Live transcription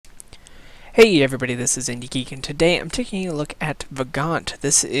Hey everybody, this is IndieGeek, and today I'm taking a look at Vagante.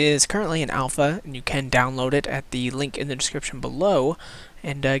 This is currently in alpha, and you can download it at the link in the description below,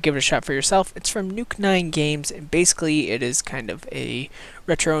 and give it a shot for yourself. It's from Nuke 9 Games, and basically it is kind of a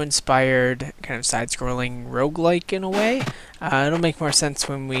retro-inspired, kind of side-scrolling roguelike in a way. It'll make more sense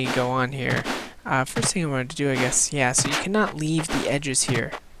when we go on here. First thing I wanted to do, I guess, so you cannot leave the edges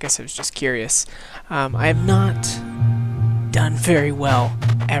here. I guess I was just curious. I have not done very well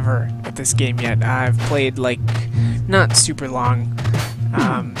ever at this game yet. I've played like not super long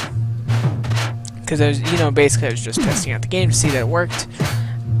because I was, basically I was just testing out the game to see that it worked.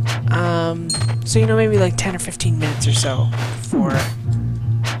 So maybe like 10 or 15 minutes or so before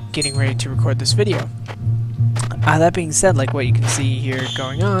getting ready to record this video. That being said, like what you can see here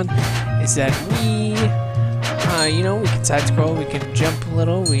going on is that we can side scroll, we can jump a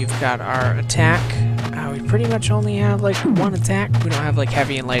little, we've got our attack. We pretty much only have like one attack. We don't have like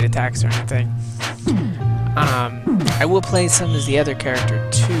heavy and light attacks or anything. I will play some as the other character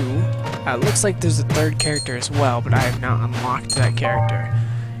too. Looks like there's a third character as well, but I have not unlocked that character.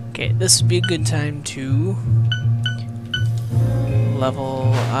 Okay, this would be a good time to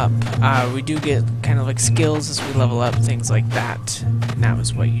level up. We do get kind of like skills as we level up, things like that. And that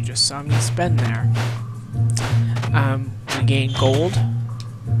was what you just saw me spend there. We gain gold.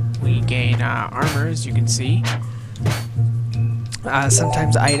 We gain armor, as you can see.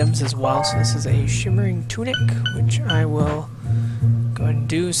 Sometimes items as well. So this is a shimmering tunic, which I will go ahead and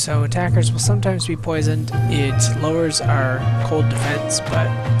do. So attackers will sometimes be poisoned. It lowers our cold defense, but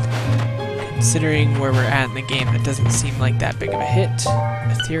considering where we're at in the game, it doesn't seem like that big of a hit.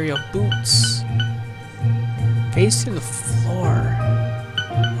 Ethereal boots. Face to the floor.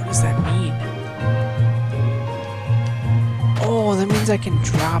 What does that mean? Oh, that means I can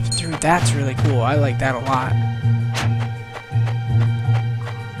drop through. That's really cool. I like that a lot.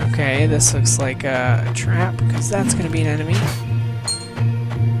 Okay, this looks like a trap, because that's going to be an enemy.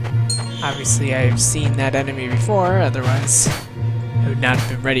 Obviously, I've seen that enemy before, otherwise I would not have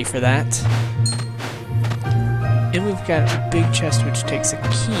been ready for that. And we've got a big chest which takes a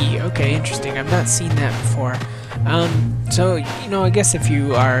key. Okay, interesting. I've not seen that before. So, I guess if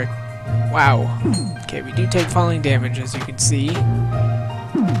you are... Wow. Okay, we do take falling damage, as you can see,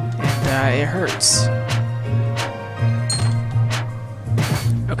 and it hurts.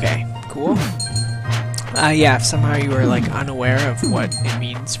 Okay, cool. If somehow you were like unaware of what it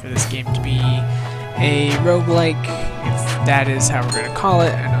means for this game to be a roguelike, if that is how we're gonna call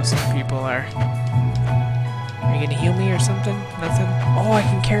it. I know some people are... Are you gonna heal me or something? Nothing? Oh, I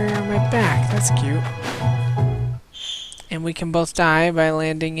can carry her on my back. That's cute. And we can both die by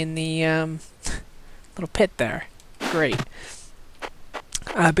landing in the little pit there. Great.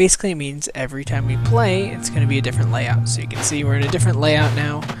 Basically it means every time we play, it's going to be a different layout. So you can see we're in a different layout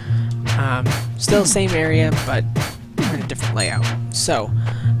now. Still same area, but we're in a different layout. So,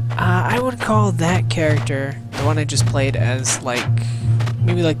 I would call that character, the one I just played, as like,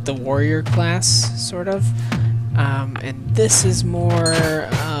 maybe like the warrior class, sort of. And this is more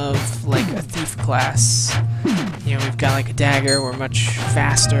of like a thief class. We've got like a dagger, we're much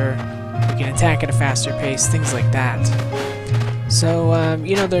faster, we can attack at a faster pace, things like that. So,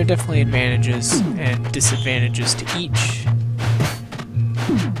 there are definitely advantages and disadvantages to each.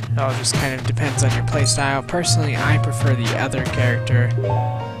 It all just kind of depends on your playstyle. Personally, I prefer the other character.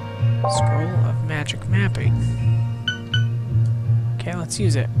 Scroll of magic mapping. Okay, let's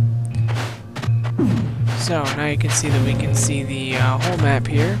use it. So, now you can see that we can see the whole map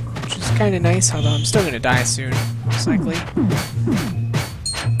here, which is kind of nice, although I'm still going to die soon, most likely.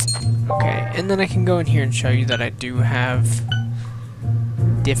 Okay, and then I can go in here and show you that I do have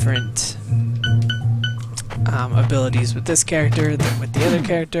different abilities with this character than with the other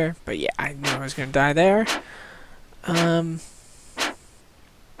character, but yeah, I knew I was going to die there.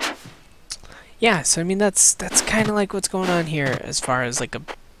 Yeah, so I mean, that's kind of like what's going on here as far as like a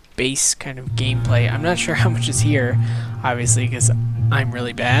base kind of gameplay. I'm not sure how much is here, obviously, because I'm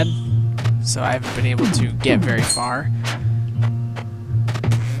really bad, so I haven't been able to get very far.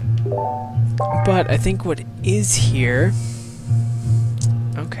 But I think what is here...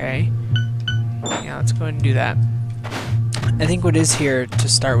 Okay. Yeah, let's go ahead and do that. I think what is here to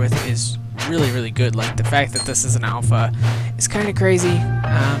start with is really, really good. Like, the fact that this is an alpha is kind of crazy,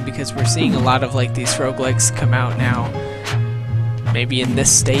 because we're seeing a lot of like these roguelikes come out now, maybe in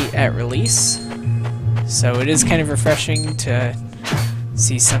this state at release. So it is kind of refreshing to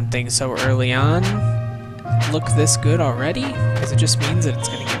see something so early on look this good already, because it just means that it's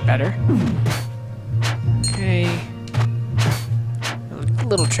going to get better. Okay. A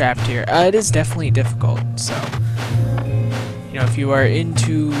little trapped here. It is definitely difficult, so if you are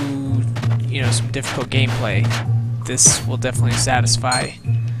into you know, some difficult gameplay, this will definitely satisfy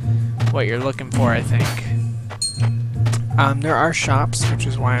what you're looking for, I think. There are shops, which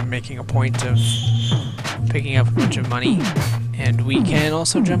is why I'm making a point of picking up a bunch of money. And we can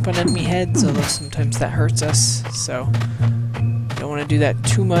also jump on enemy heads, although sometimes that hurts us, so don't want to do that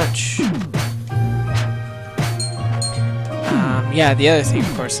too much. Yeah, the other thing,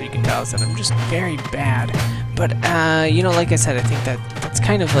 of course, that you can tell is that I'm just very bad. But, you know, like I said, I think that's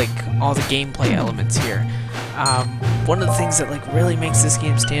kind of like all the gameplay elements here. One of the things that like really makes this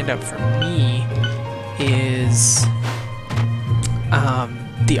game stand up for me is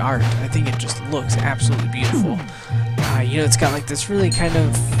the art. I think it just looks absolutely beautiful. You know, it's got like this really kind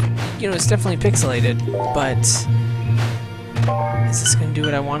of, you know, it's definitely pixelated, but is this going to do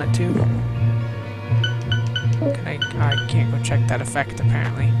what I want it to? Can I can't go check that effect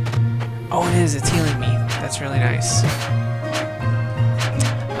apparently. Oh, it is, it's healing me. That's really nice.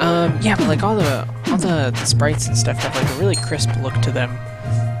 Yeah, but like all the sprites and stuff have like a really crisp look to them.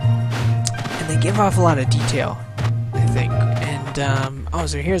 And they give off a lot of detail, I think. And, oh,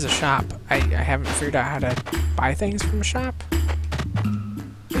 so here's a shop. I haven't figured out how to buy things from a shop.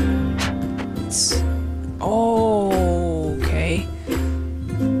 It's... Oh, okay.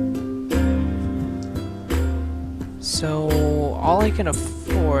 So, all I can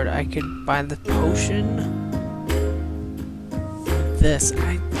afford, I could buy the potion. This,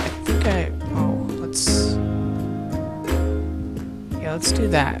 I think oh, let's do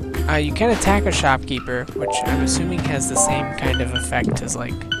that. You can attack a shopkeeper, which I'm assuming has the same kind of effect as,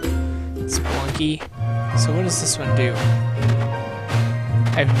 like, Spelunky. So what does this one do?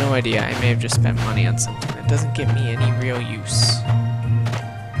 I have no idea. I may have just spent money on something that doesn't give me any real use.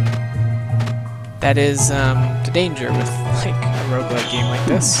 That is, the danger with, like, a roguelike game like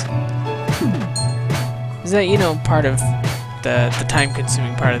this. Is that, you know, part of the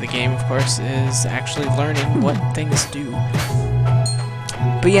time-consuming part of the game, of course, is actually learning what things do.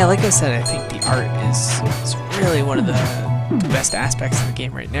 But yeah, like I said, I think the art is really one of the best aspects of the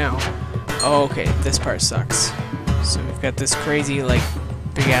game right now. Oh, okay, this part sucks. So we've got this crazy, like,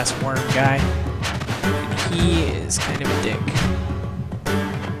 big-ass worm guy, and he is kind of a dick.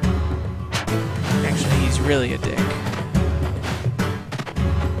 Actually, he's really a dick.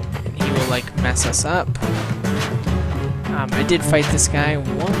 And he will, like, mess us up. I did fight this guy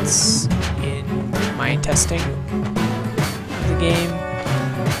once in my testing of the game,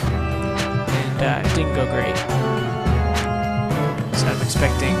 and it didn't go great. So I'm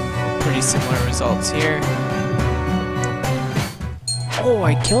expecting pretty similar results here. Oh,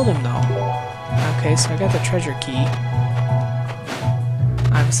 I killed him though. Okay, so I got the treasure key.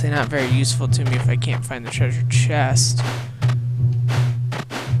 Obviously not very useful to me if I can't find the treasure chest.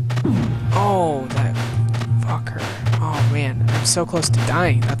 Oh, that fucker. Oh man, I'm so close to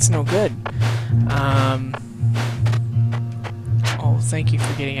dying. That's no good. Oh, thank you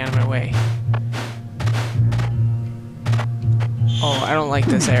for getting out of my way. Oh, I don't like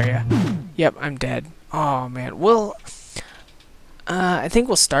this area. Yep, I'm dead. Oh man. Well, I think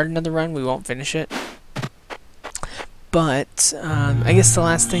we'll start another run. We won't finish it. But I guess the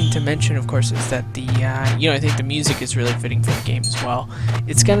last thing to mention, of course, is that the you know, I think the music is really fitting for the game as well.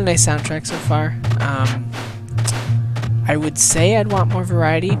 It's got a nice soundtrack so far. I would say I'd want more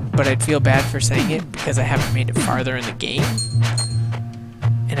variety, but I'd feel bad for saying it because I haven't made it farther in the game.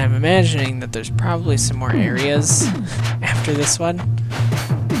 And I'm imagining that there's probably some more areas after this one.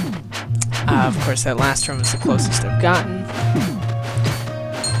 Of course, that last one was the closest I've gotten.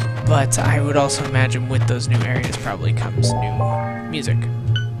 But I would also imagine with those new areas probably comes new music.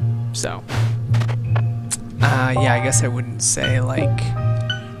 So, yeah, I guess I wouldn't say, like... What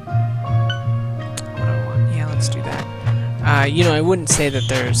do I want? Yeah, let's do that. You know, I wouldn't say that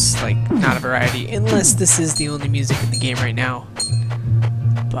there's, like, not a variety, unless this is the only music in the game right now.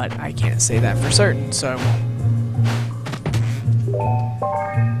 But I can't say that for certain, so I won't.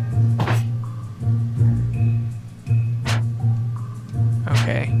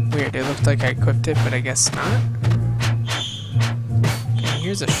 Okay, weird. It looked like I equipped it, but I guess not. Okay,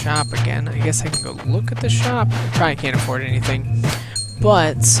 here's a shop again. I guess I can go look at the shop. I probably can't afford anything.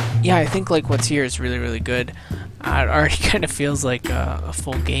 But, yeah, I think, like, what's here is really, really good. It already kind of feels like a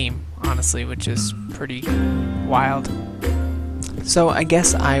full game, honestly, which is pretty wild. So I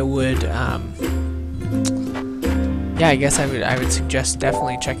guess I would, yeah, I guess I would suggest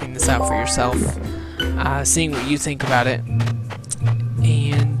definitely checking this out for yourself, seeing what you think about it,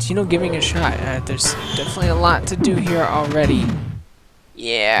 and, you know, giving it a shot. There's definitely a lot to do here already.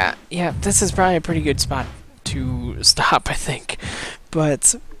 Yeah, this is probably a pretty good spot to stop, I think.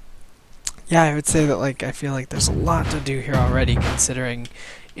 But, yeah, I would say that, like, I feel like there's a lot to do here already, considering,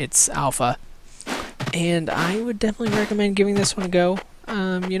 It's alpha, and I would definitely recommend giving this one a go.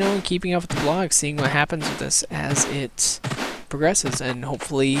 You know, and keeping up with the blog, seeing what happens with this as it progresses, and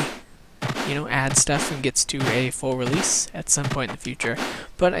hopefully, you know, add stuff and gets to a full release at some point in the future.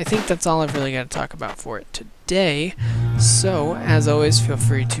 But I think that's all I've really got to talk about for it today. So, as always, feel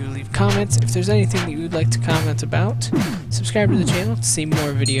free to leave comments. If there's anything that you would like to comment about, subscribe to the channel to see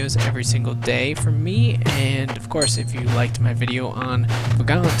more videos every single day from me. And, of course, if you liked my video on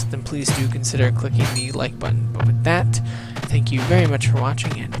Vagante, then please do consider clicking the like button. But with that, thank you very much for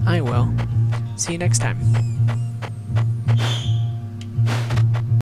watching, and I will see you next time.